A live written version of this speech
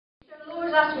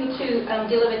has asked me to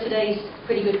deliver today's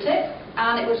pretty good tip,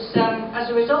 and it was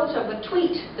as a result of a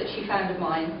tweet that she found of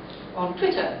mine on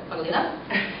Twitter, funnily enough.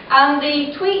 And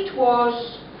the tweet was,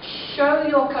 show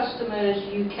your customers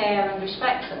you care and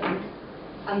respect them,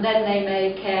 and then they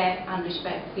may care and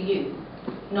respect for you,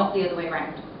 not the other way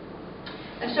around.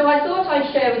 And so I thought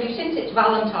I'd share with you, since it's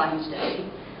Valentine's Day,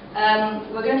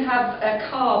 we're going to have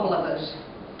CARB lovers.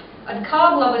 And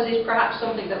CARB lovers is perhaps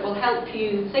something that will help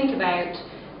you think about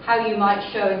how you might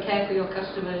show and care for your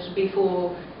customers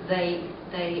before they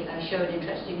show an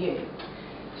interest in you.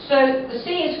 So the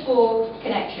C is for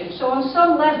connection. So on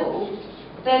some level,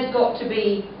 there's got to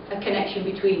be a connection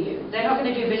between you. They're not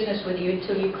going to do business with you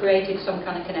until you've created some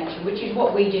kind of connection, which is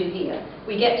what we do here.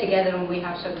 We get together and we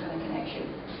have some kind of connection.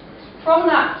 From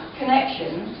that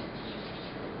connection,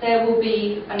 there will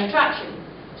be an attraction.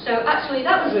 So actually,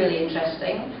 that was really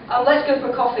interesting. Let's go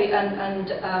for coffee and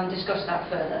discuss that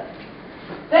further.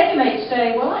 Then you may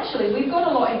say, well, actually, we've got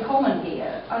a lot in common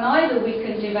here, and either we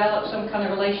can develop some kind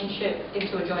of relationship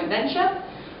into a joint venture,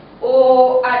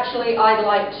 or actually, I'd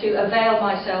like to avail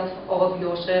myself of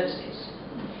your services.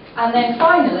 And then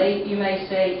finally, you may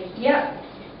say, yeah,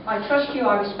 I trust you,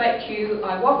 I respect you,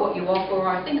 I want what you offer,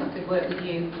 I think I could work with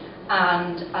you,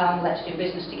 and let's do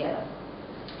business together.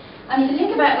 And if you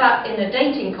think about that in a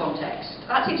dating context,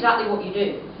 that's exactly what you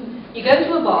do. You go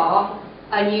to a bar,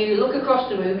 and you look across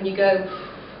the room, and you go,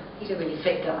 he's a really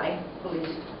fit guy. Well,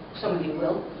 some of you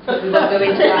will. We won't go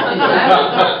into that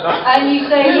now. And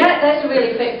you say, yeah, there's a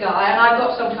really fit guy, and I've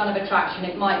got some kind of attraction.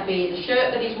 It might be the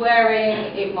shirt that he's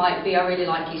wearing, it might be I really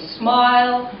like his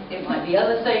smile, it might be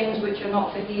other things which are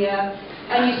not for here.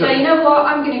 And you say, you know what,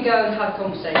 I'm going to go and have a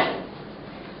conversation.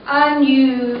 And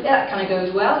that kind of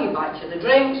goes well, you buy each other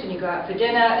drinks, and you go out for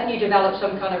dinner, and you develop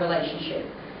some kind of relationship.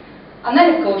 And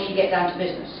then, of course, you get down to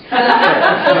business. So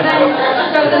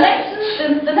the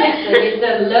next thing is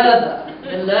the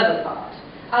lover part.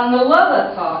 And the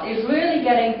lover part is really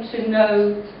getting to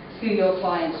know who your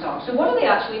clients are. So what do they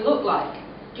actually look like?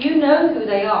 Do you know who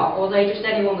they are, or are they just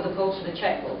anyone with a pulse and a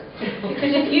checkbook?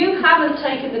 Because if you haven't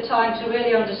taken the time to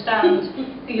really understand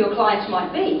who your clients might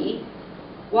be,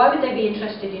 why would they be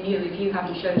interested in you if you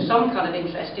haven't shown some kind of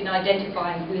interest in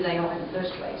identifying who they are in the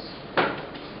first place?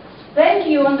 Then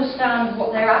do you understand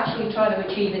what they're actually trying to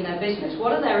achieve in their business?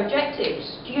 What are their objectives?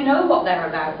 Do you know what they're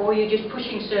about, or are you just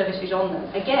pushing services on them?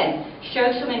 Again,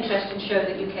 show some interest and show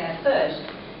that you care first.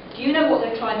 Do you know what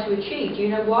they're trying to achieve? Do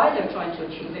you know why they're trying to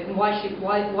achieve it, and why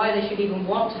they should even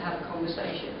want to have a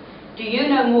conversation? Do you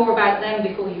know more about them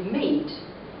before you meet,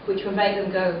 which will make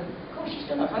them go, gosh, she's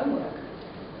done her homework?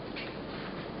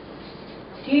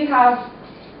 Do you have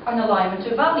an alignment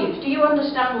of values? Do you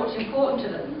understand what's important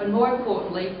to them, and more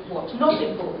importantly, what's not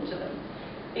important to them?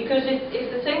 Because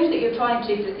if the things that you're trying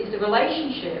to, if the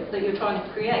relationship that you're trying to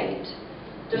create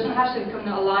doesn't have some kind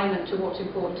of alignment to what's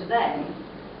important to them,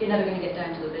 you're never going to get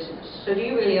down to the business. So do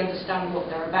you really understand what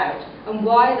they're about, and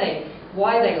why they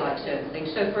like certain things?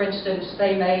 So for instance,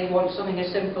 they may want something as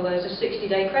simple as a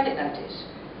 60-day credit notice.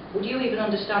 Would you even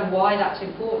understand why that's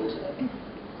important to them?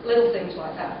 Little things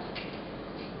like that.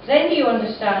 Then you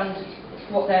understand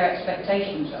what their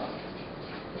expectations are.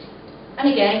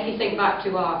 And again, if you think back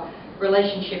to our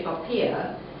relationship up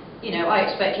here, you know, I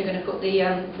expect you're going to put the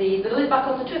lid back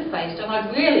on the toothpaste, and I'd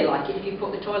really like it if you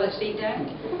put the toilet seat down.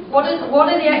 What are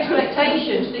the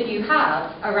expectations that you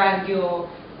have around your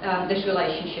this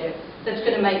relationship that's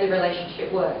going to make the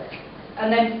relationship work? And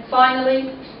then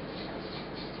finally,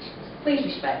 please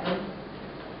respect them.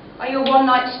 Are you a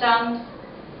one-night stand,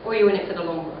 or are you in it for the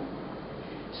long run?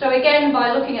 So again,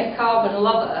 by looking at CARB and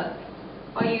lover,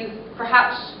 are you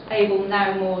perhaps able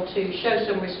now more to show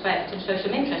some respect and show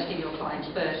some interest in your clients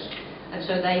first, and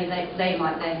so they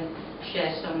might then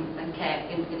share some and care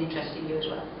and interest in you as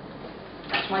well.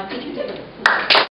 That's my teaching tip.